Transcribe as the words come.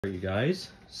You guys,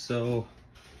 so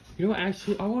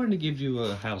actually I wanted to give you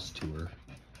a house tour.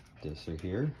 This right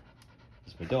here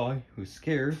is my dog who's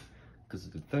scared because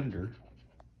of the thunder.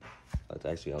 It's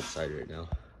actually outside right now.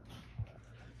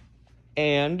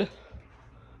 And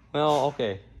well,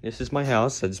 okay, this is my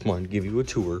house. I just wanted to give you a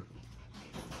tour.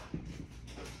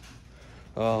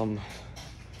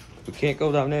 We can't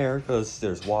go down there because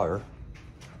there's water.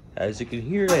 As you can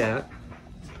hear,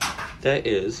 that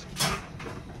is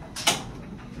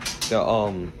the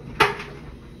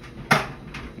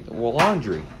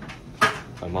laundry.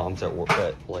 My mom's at work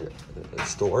at a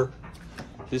store.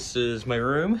 This is my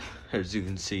room. As you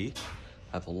can see,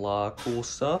 I have a lot of cool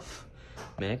stuff.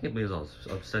 Man, I can't believe I was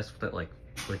obsessed with that like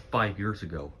 5 years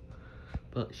ago.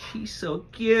 But she's so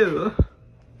cute.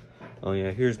 Oh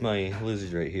yeah, here's my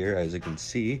lizard right here, as you can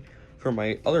see from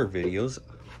my other videos.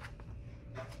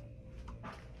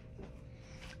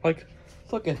 Like,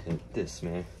 look at this,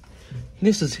 man.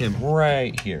 This is him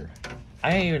right here.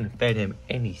 I ain't even fed him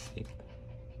anything.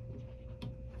 You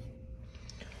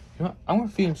know what? I'm gonna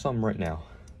feed him something right now.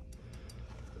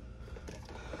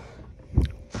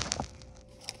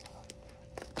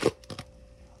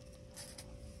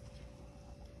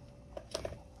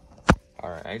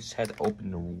 Alright, I just had to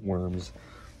open the worms.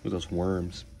 Look at those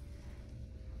worms.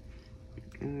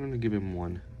 I'm gonna give him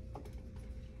one.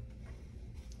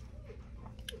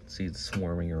 See, it's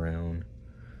swarming around.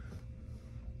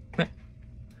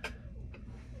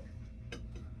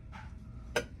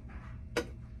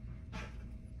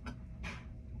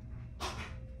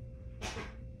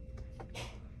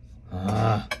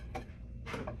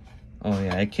 Oh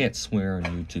yeah, I can't swear on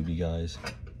YouTube, you guys.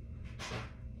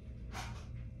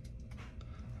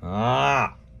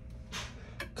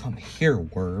 Come here,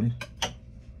 worm.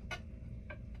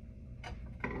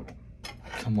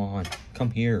 Come on, come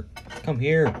here. Come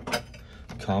here.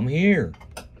 Come here.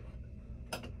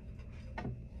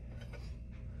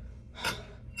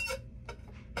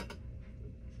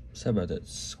 What's about that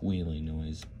squealing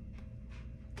noise?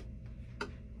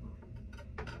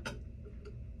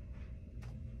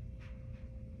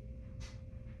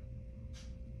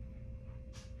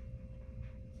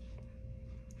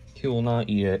 He will not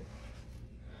eat it.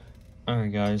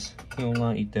 Alright guys, he will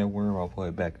not eat that worm. I'll put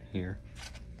it back here.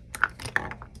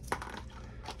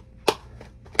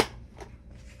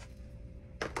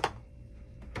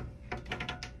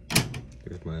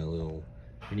 Here's my little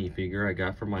minifigure I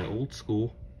got from my old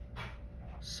school.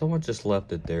 Someone just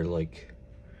left it there like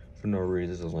for no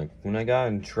reason. Like when I got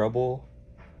in trouble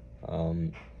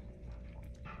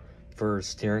for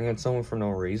staring at someone for no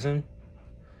reason,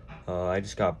 I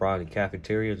just got brought to the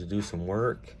cafeteria to do some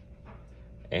work,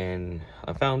 and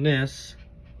I found this,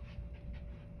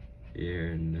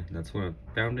 and that's when I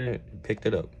found it and picked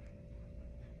it up.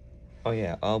 Oh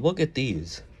yeah, look at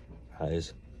these,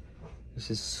 guys.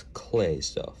 This is clay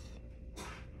stuff.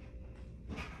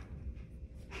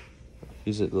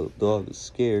 He's a little dog is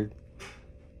scared.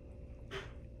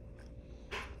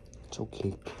 It's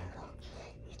okay, Kara.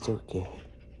 It's okay.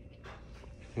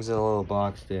 There's a little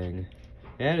box thing.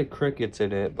 It had crickets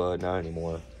in it, but not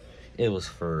anymore. It was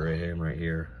for him right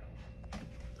here.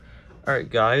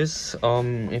 Alright guys,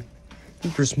 if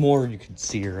there's more you can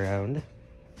see around.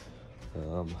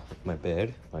 My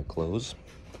bed, my clothes.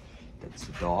 That's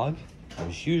the dog,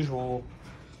 as usual.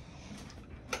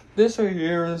 This right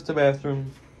here is the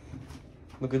bathroom.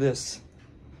 Look at this.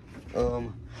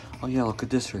 Oh yeah, look at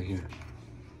this right here.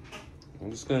 I'm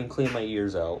just gonna clean my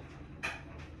ears out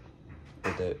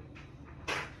with it.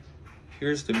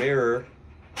 Here's the mirror.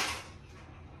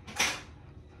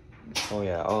 Oh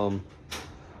yeah, I'm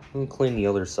gonna clean the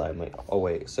other side. Oh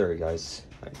wait, sorry guys.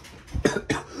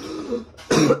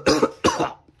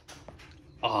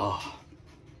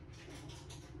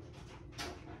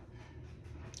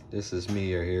 This is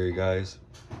me right here, guys.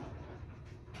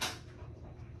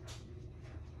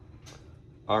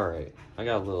 Alright, I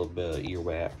got a little bit of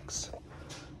earwax.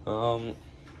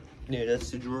 Yeah,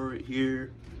 that's the drawer right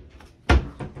here.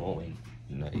 Oh wait,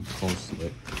 not even close to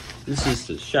it. This is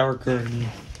the shower curtain.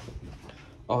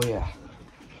 Oh yeah.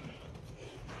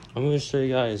 I'm gonna show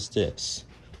you guys this.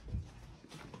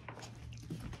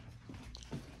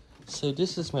 So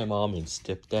this is my mom and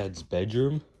stepdad's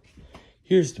bedroom.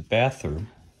 Here's the bathroom,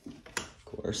 of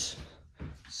course.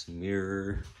 It's a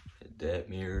mirror, that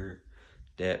mirror,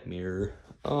 that mirror.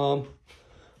 Oh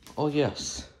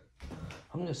yes.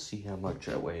 I'm gonna see how much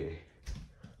I weigh.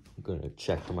 I'm gonna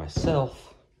check for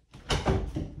myself.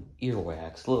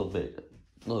 Earwax, a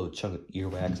little chunk of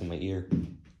earwax in my ear.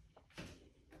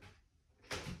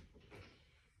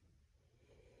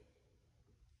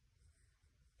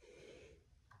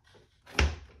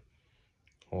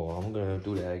 Oh, I'm gonna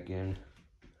do that again.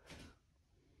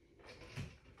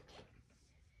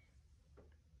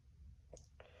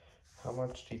 How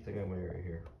much do you think I'm gonna right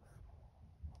here?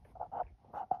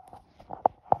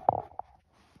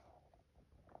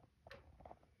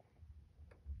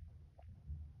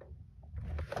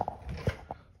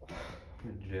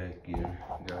 Jack in,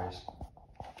 guys.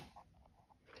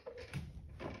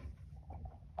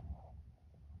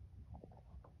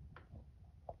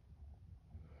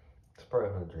 It's probably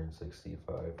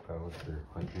 165 pounds or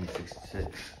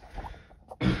 166.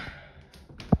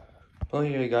 Well,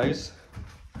 yeah, guys,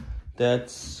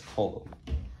 that's called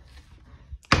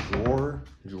drawer,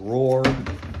 drawer,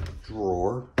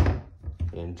 drawer,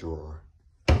 and drawer.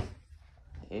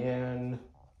 And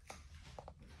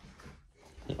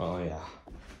oh yeah,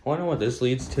 I wonder what this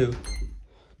leads to.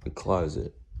 The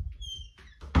closet.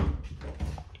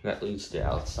 That leads to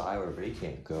outside where they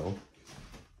can't go.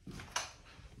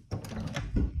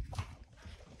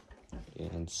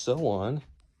 And so on.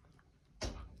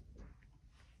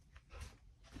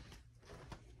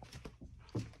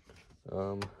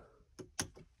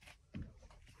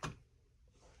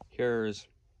 Here's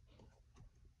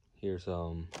there's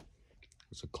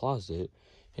a closet,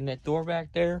 and that door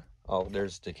back there. Oh,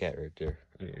 there's the cat right there.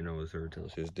 You know, it's her until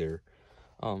she's there.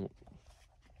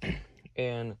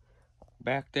 And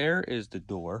back there is the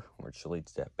door which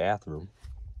leads to that bathroom.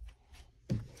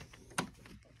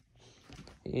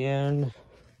 And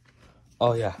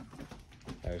oh yeah,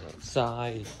 there's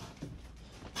outside.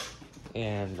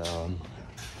 And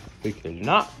we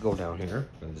cannot go down here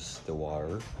because the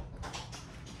water.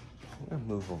 I'm gonna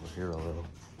move over here a little.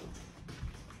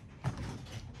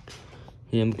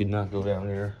 Him could not go down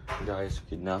there. Guys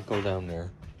could not go down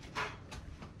there.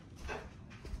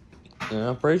 And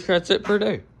I'm pretty sure that's it for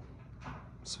today.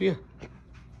 So yeah,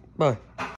 bye.